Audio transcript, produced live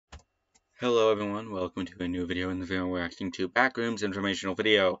Hello everyone, welcome to a new video. In the video we're reacting to Backrooms informational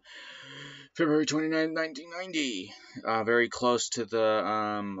video. February 29, 1990. Very close to the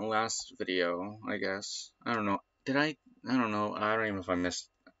last video, I guess. I don't know. I don't know. I don't even know if I missed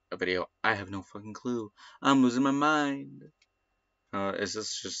a video. I have no fucking clue. I'm losing my mind. Is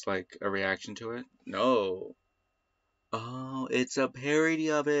this just like a reaction to it? No. Oh, it's a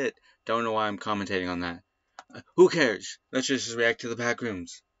parody of it. Don't know why I'm commentating on that. Who cares? Let's just react to the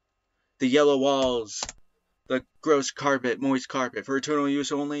Backrooms. The yellow walls. The gross carpet, moist carpet, for eternal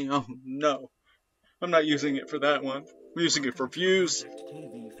use only? Oh, no. I'm not using it for that one. I'm using it for views.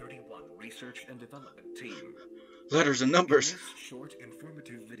 KV31 Research and Development Team. Letters and numbers. In this short,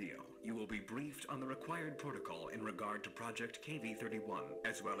 informative video, you will be briefed on the required protocol in regard to Project KV31,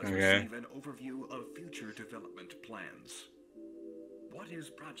 as well as receive an overview of future development plans. What is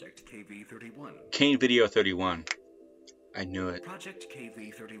Project KV31? Kane Video 31. I knew it. Project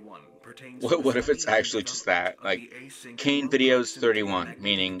KV31 pertains What if it's actually just that? Like, Kane Videos 31,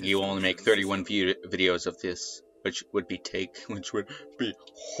 meaning you only make 31 videos of this, which would be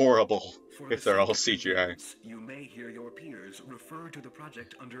horrible if they're all CGI. You may hear your peers refer to the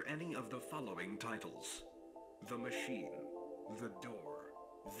project under any of the following titles: The Machine, The Door,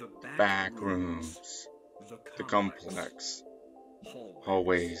 The Backrooms, The Complex,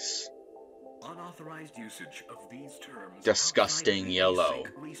 Hallways. Unauthorized usage of these terms Disgusting yellow.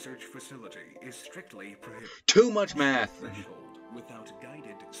 Research facility is strictly prohibited. Too much math. Without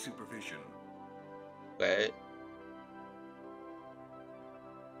guided supervision. What?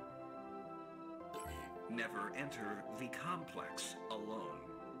 Never enter the complex alone.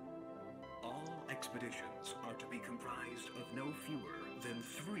 All expeditions are to be comprised of no fewer than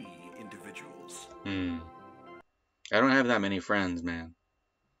 3 individuals. I don't have that many friends, man.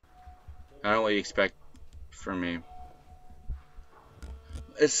 I don't know what you expect from me.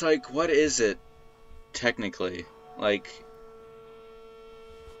 It's like, what is it, technically? Like,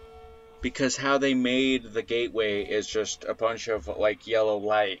 because how they made the gateway is just a bunch of, like, yellow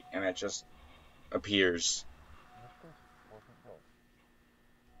light, and it just appears.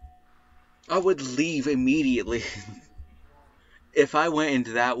 I would leave immediately. If I went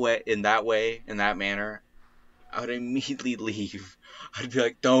into that way, in that manner, I would immediately leave. I'd be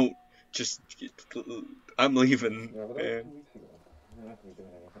like, don't. Just, I'm leaving, man.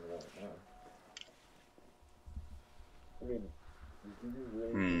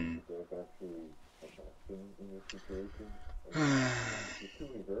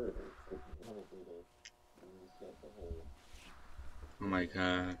 Oh my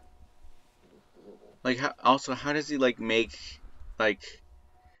god. Like, how does he, like, make, like,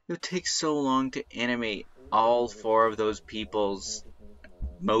 it takes so long to animate all 4 of those people's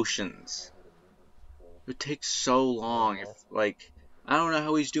motions. It takes so long. If, like, I don't know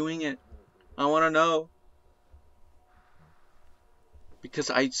how he's doing it. I want to know.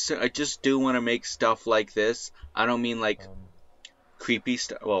 Because I just do want to make stuff like this. I don't mean like creepy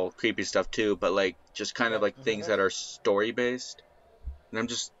stuff. Well, creepy stuff too, but like just kind of like things that are story based. And I'm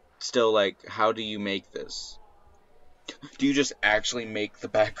just still like, how do you make this? Do you just actually make the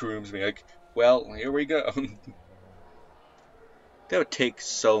Backrooms? Be like, well, here we go. That would take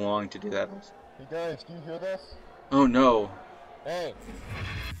so long to do that. Hey guys, can you hear this? Oh no. Hey.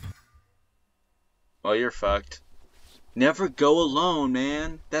 Well, you're fucked. Never go alone,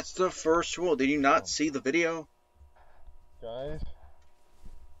 man. That's the first rule. Did you not see the video? Guys.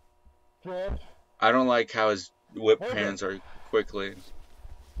 George. I don't like how his whip hands are quickly.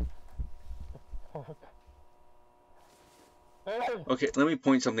 Okay, let me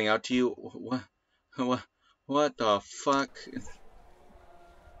point something out to you. What the fuck?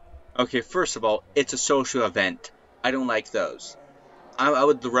 Okay, first of all, it's a social event. I don't like those. I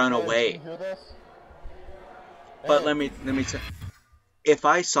would run away. But let me say, if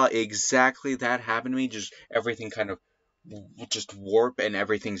I saw exactly that happen to me, just everything kind of just warp and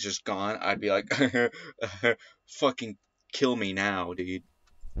everything's just gone, I'd be like, fucking kill me now, dude.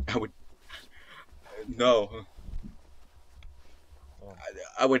 I would, no.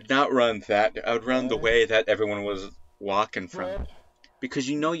 I would not run that. I would run the way that everyone was walking from. Because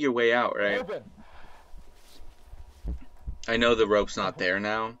you know your way out, right? I know the rope's not there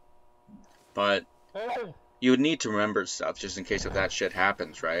now, but you would need to remember stuff just in case if that shit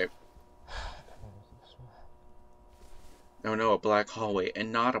happens, right? Oh no, a black hallway,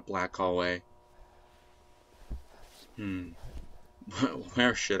 and not a black hallway.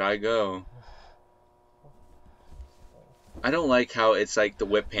 Where should I go? I don't like how it's like the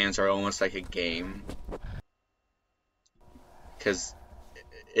whip hands are almost like a game. Because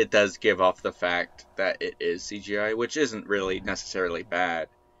it does give off the fact that it is CGI, which isn't really necessarily bad.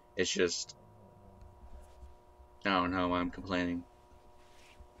 It's just, I don't know why I'm complaining.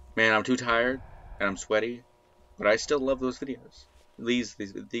 Man, I'm too tired and I'm sweaty, but I still love those videos. These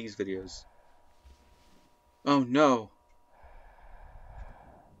videos. Oh no!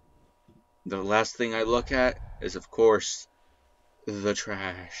 The last thing I look at is, of course, the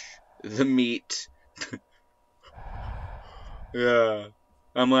trash, the meat. Yeah,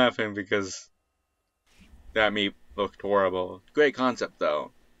 I'm laughing because that meat looked horrible. Great concept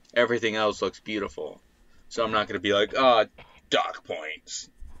though. Everything else looks beautiful. So I'm not gonna be like, ah, oh, dock points.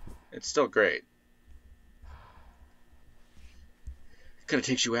 It's still great. Kind of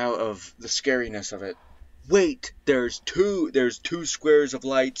takes you out of the scariness of it. Wait, there's two squares of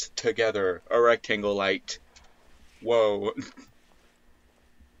lights together. A rectangle light. Whoa.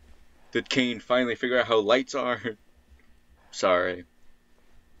 Did Kane finally figure out how lights are? Sorry.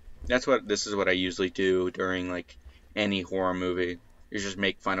 This is what I usually do during like any horror movie. Is just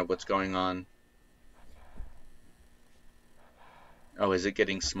make fun of what's going on. Oh, is it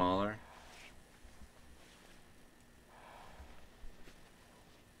getting smaller?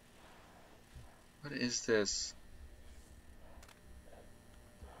 What is this?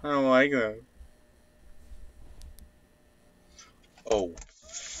 I don't like that. Oh,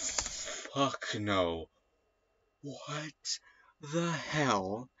 fuck no. What the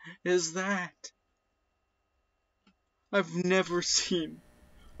hell is that? I've never seen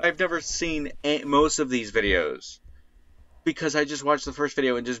most of these videos because I just watched the first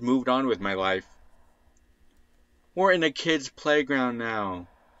video and just moved on with my life. We're in a kid's playground now.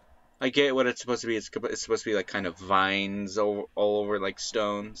 I get what it's supposed to be. It's supposed to be like kind of vines all over like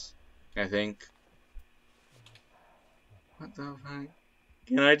stones, I think. What the fuck?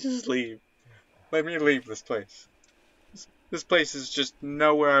 Can I just leave? Let me leave this place. This place is just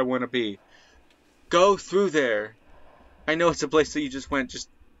nowhere I want to be. Go through there. I know it's a place that you just went. Just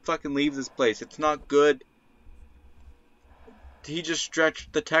fucking leave this place. It's not good. He just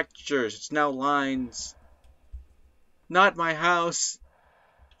stretched the textures. It's now lines. Not my house.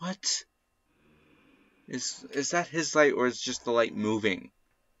 What? Is that his light or is just the light moving?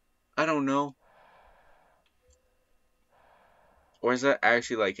 I don't know. Or is that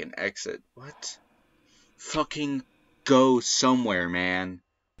actually like an exit? What? Fucking go somewhere, man.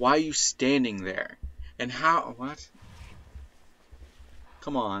 Why are you standing there? And how? What?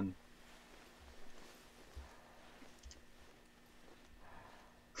 Come on.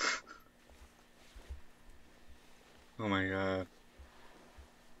 Oh my god.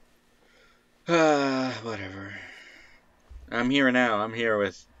 Whatever. I'm here now. I'm here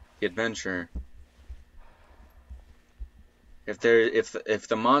with the adventure. If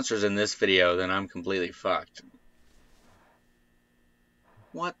the monster's in this video, then I'm completely fucked.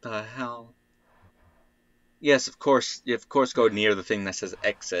 What the hell? Yes, of course go near the thing that says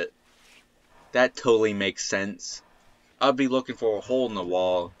exit. That totally makes sense. I'd be looking for a hole in the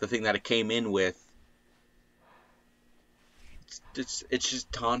wall, the thing that it came in with. It's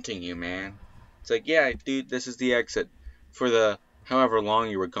just taunting you, man. It's like, yeah, dude, this is the exit. For the however long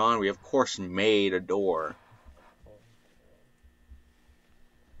you were gone, we of course made a door.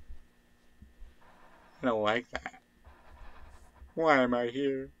 I don't like that. Why am I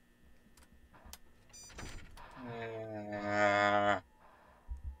here?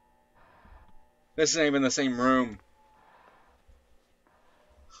 This isn't even the same room.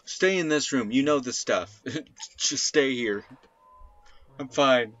 Stay in this room. You know this stuff. Just stay here. I'm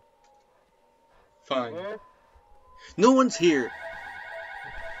fine. Fine. No one's here.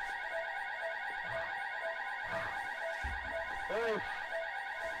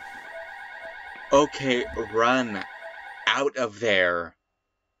 Okay, run out of there.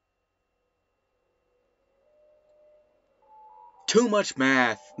 Too much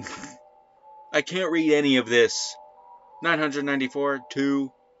math. I can't read any of this. 994,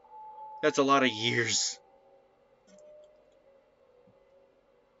 2. That's a lot of years.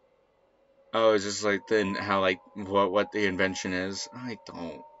 Oh, is this like how like what the invention is? I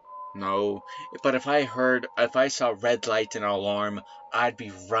don't know. But if I saw red light and an alarm, I'd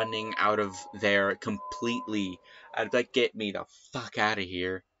be running out of there completely. I'd be like, get me the fuck out of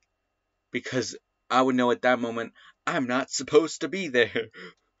here. Because I would know at that moment, I'm not supposed to be there.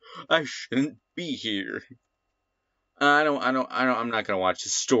 I shouldn't be here. I'm not gonna watch the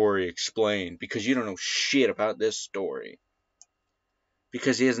story explained because you don't know shit about this story.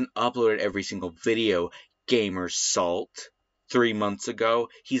 Because he hasn't uploaded every single video, Gamer Salt. 3 months ago,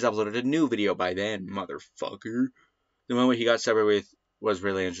 he's uploaded a new video by then, motherfucker. The moment he got separated was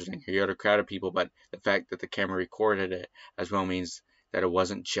really interesting. He got a crowd of people, but the fact that the camera recorded it as well means that it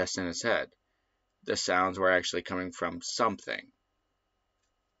wasn't just in his head. The sounds were actually coming from something.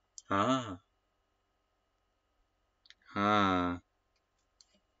 Ah. Huh.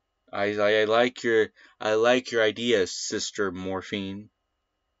 I like your idea, Sister Morphine.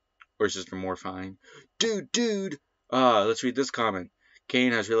 Or Sister Morphine. Dude! Let's read this comment.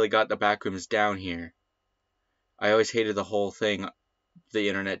 Kane has really got the backrooms down here. I always hated the whole thing the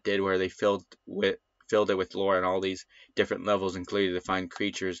internet did where they filled it with lore and all these different levels and clearly defined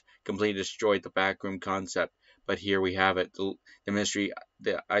creatures, completely destroyed the backroom concept. But here we have it. The mystery,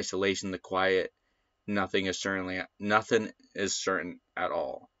 the isolation, the quiet. Nothing is certain at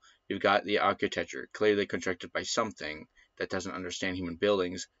all. You've got the architecture, clearly constructed by something that doesn't understand human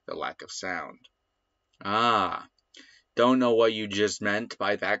buildings, the lack of sound. Ah, don't know what you just meant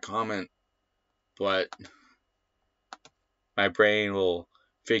by that comment, but my brain will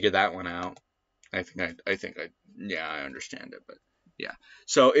figure that one out. I understand it, but yeah.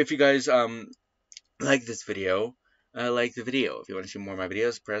 So if you guys like this video, like the video. If you want to see more of my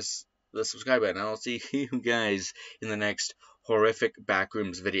videos, press the subscribe button. I'll see you guys in the next horrific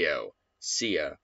Backrooms video. See ya.